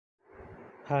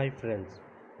Hi friends,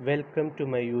 welcome to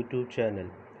my YouTube channel.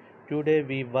 Today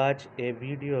we watch a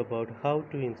video about how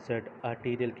to insert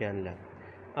arterial cannula.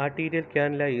 Arterial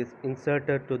cannula is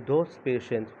inserted to those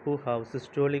patients who have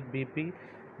systolic BP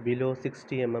below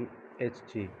 60 mm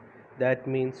Hg. That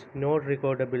means no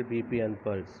recordable BP and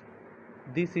pulse.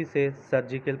 This is a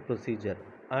surgical procedure.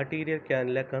 Arterial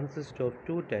cannula consists of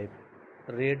two types,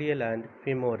 radial and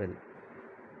femoral.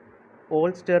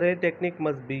 All sterile technique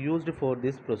must be used for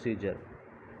this procedure.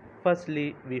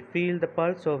 Firstly, we feel the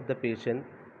pulse of the patient,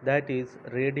 that is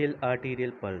radial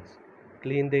arterial pulse.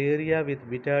 Clean the area with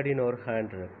betadine or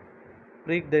hand rub.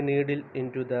 Prick the needle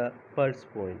into the pulse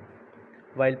point.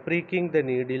 While pricking the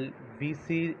needle, we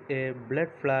see a blood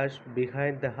flash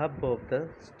behind the hub of the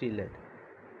stylet.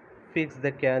 Fix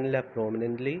the cannula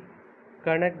prominently.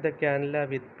 Connect the cannula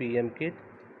with PM kit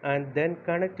and then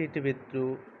connect it with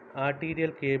through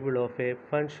arterial cable of a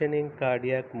functioning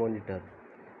cardiac monitor.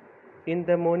 In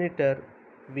the monitor,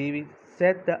 we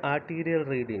set the arterial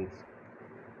readings,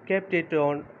 kept it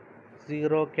on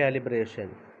zero calibration.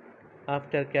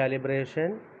 After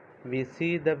calibration, we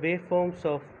see the waveforms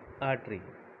of artery.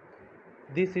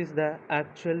 This is the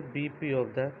actual BP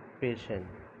of the patient.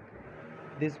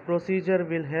 This procedure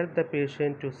will help the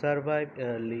patient to survive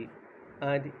early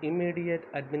and immediate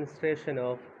administration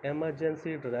of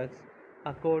emergency drugs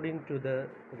according to the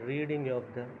reading of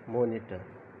the monitor.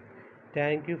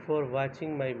 Thank you for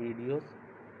watching my videos.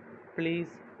 Please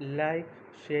like,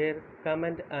 share,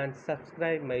 comment and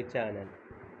subscribe my channel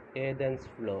AIDENS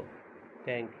Vlog.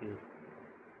 Thank you.